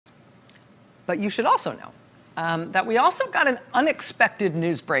But you should also know that we also got an unexpected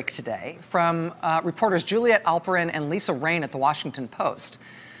news break today from reporters Juliet Alperin and Lisa Rain at the Washington Post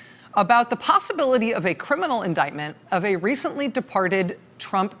about the possibility of a criminal indictment of a recently departed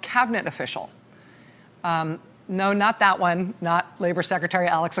Trump cabinet official. No, not that one, not Labor Secretary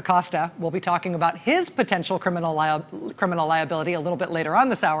Alex Acosta. We'll be talking about his potential criminal liability a little bit later on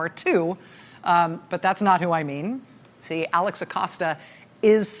this hour, too. But that's not who I mean. See, Alex Acosta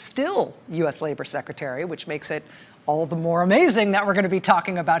is still U.S. Labor Secretary, which makes it all the more amazing that we're going to be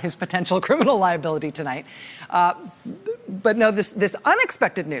talking about his potential criminal liability tonight. But no, this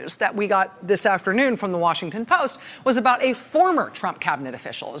unexpected news that we got this afternoon from the Washington Post was about a former Trump cabinet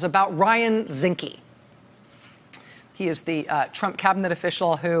official. It was about Ryan Zinke. He is the Trump cabinet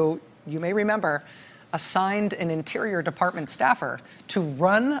official who, you may remember, assigned an Interior Department staffer to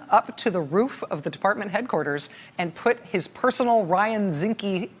run up to the roof of the department headquarters and put his personal Ryan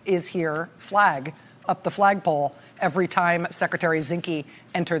Zinke is here flag up the flagpole every time Secretary Zinke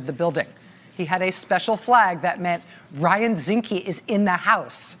entered the building. He had a special flag that meant Ryan Zinke is in the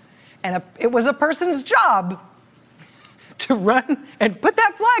house. And it was a person's job to run and put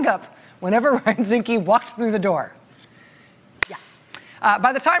that flag up whenever Ryan Zinke walked through the door.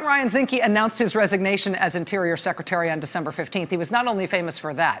 By the time Ryan Zinke announced his resignation as Interior Secretary on December 15th, he was not only famous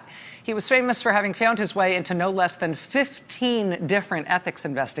for that, he was famous for having found his way into no less than 15 different ethics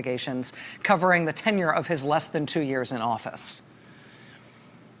investigations covering the tenure of his less than 2 years in office.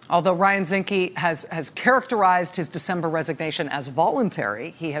 Although Ryan Zinke has characterized his December resignation as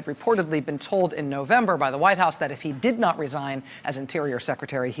voluntary, he had reportedly been told in November by the White House that if he did not resign as Interior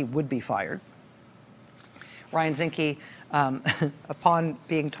Secretary, he would be fired. Ryan Zinke, upon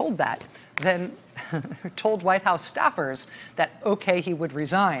being told that, then told White House staffers that, okay, he would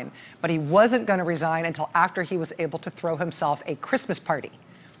resign, but he wasn't going to resign until after he was able to throw himself a Christmas party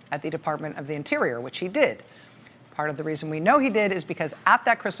at the Department of the Interior, which he did. Part of the reason we know he did is because at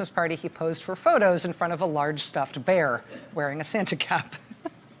that Christmas party, he posed for photos in front of a large stuffed bear wearing a Santa cap.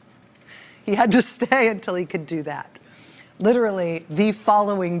 He had to stay until he could do that. Literally the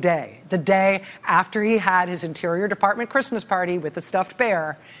following day, the day after he had his Interior Department Christmas party with the stuffed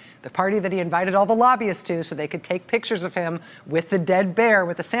bear, the party that he invited all the lobbyists to so they could take pictures of him with the dead bear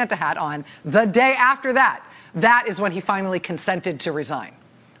with the Santa hat on, the day after that, that is when he finally consented to resign,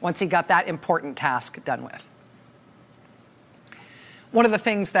 once he got that important task done with. One of the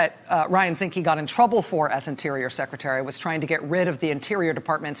things that Ryan Zinke got in trouble for as Interior Secretary was trying to get rid of the Interior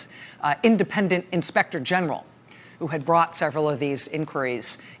Department's independent Inspector General, who had brought several of these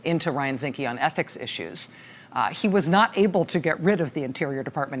inquiries into Ryan Zinke on ethics issues. He was not able to get rid of the Interior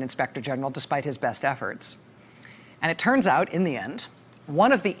Department Inspector General despite his best efforts. And it turns out, in the end,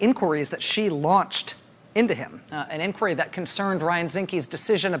 one of the inquiries that she launched into him, an inquiry that concerned Ryan Zinke's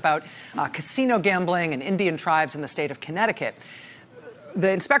decision about casino gambling and Indian tribes in the state of Connecticut,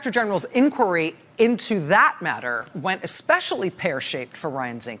 the Inspector General's inquiry into that matter went especially pear-shaped for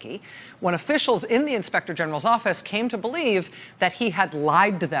Ryan Zinke when officials in the Inspector General's office came to believe that he had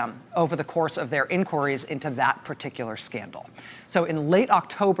lied to them over the course of their inquiries into that particular scandal. So in late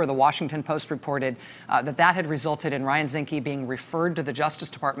October, the Washington Post reported that had resulted in Ryan Zinke being referred to the Justice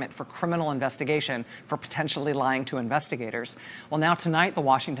Department for criminal investigation for potentially lying to investigators. Well, now tonight, the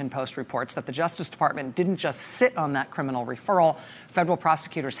Washington Post reports that the Justice Department didn't just sit on that criminal referral. Federal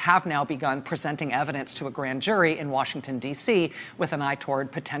prosecutors have now begun presenting evidence to a grand jury in Washington, D.C., with an eye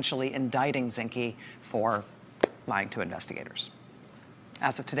toward potentially indicting Zinke for lying to investigators.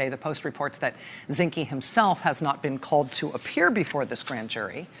 As of today, the Post reports that Zinke himself has not been called to appear before this grand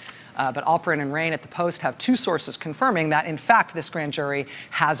jury. But Alperin and Rain at the Post have two sources confirming that, in fact, this grand jury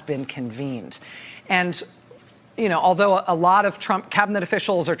has been convened. And, you know, although a lot of Trump cabinet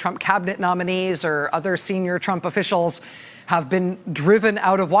officials or Trump cabinet nominees or other senior Trump officials have been driven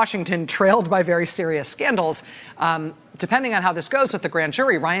out of Washington, trailed by very serious scandals, depending on how this goes with the grand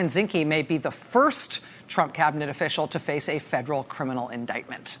jury, Ryan Zinke may be the first Trump cabinet official to face a federal criminal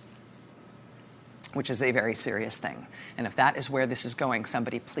indictment, which is a very serious thing. And if that is where this is going,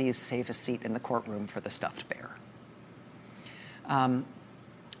 somebody please save a seat in the courtroom for the stuffed bear.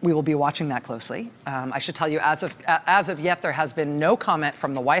 We will be watching that closely. I should tell you, as of yet, there has been no comment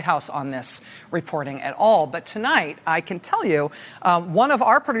from the White House on this reporting at all. But tonight, I can tell you, one of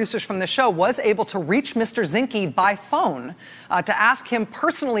our producers from the show was able to reach Mr. Zinke by phone to ask him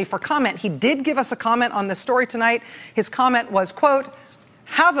personally for comment. He did give us a comment on this story tonight. His comment was, quote,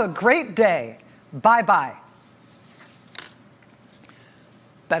 "Have a great day. Bye-bye."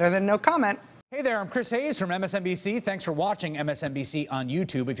 Better than no comment. Hey there, I'm Chris Hayes from MSNBC. Thanks for watching MSNBC on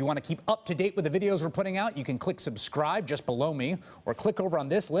YouTube. If you want to keep up to date with the videos we're putting out, you can click subscribe just below me or click over on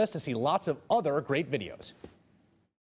this list to see lots of other great videos.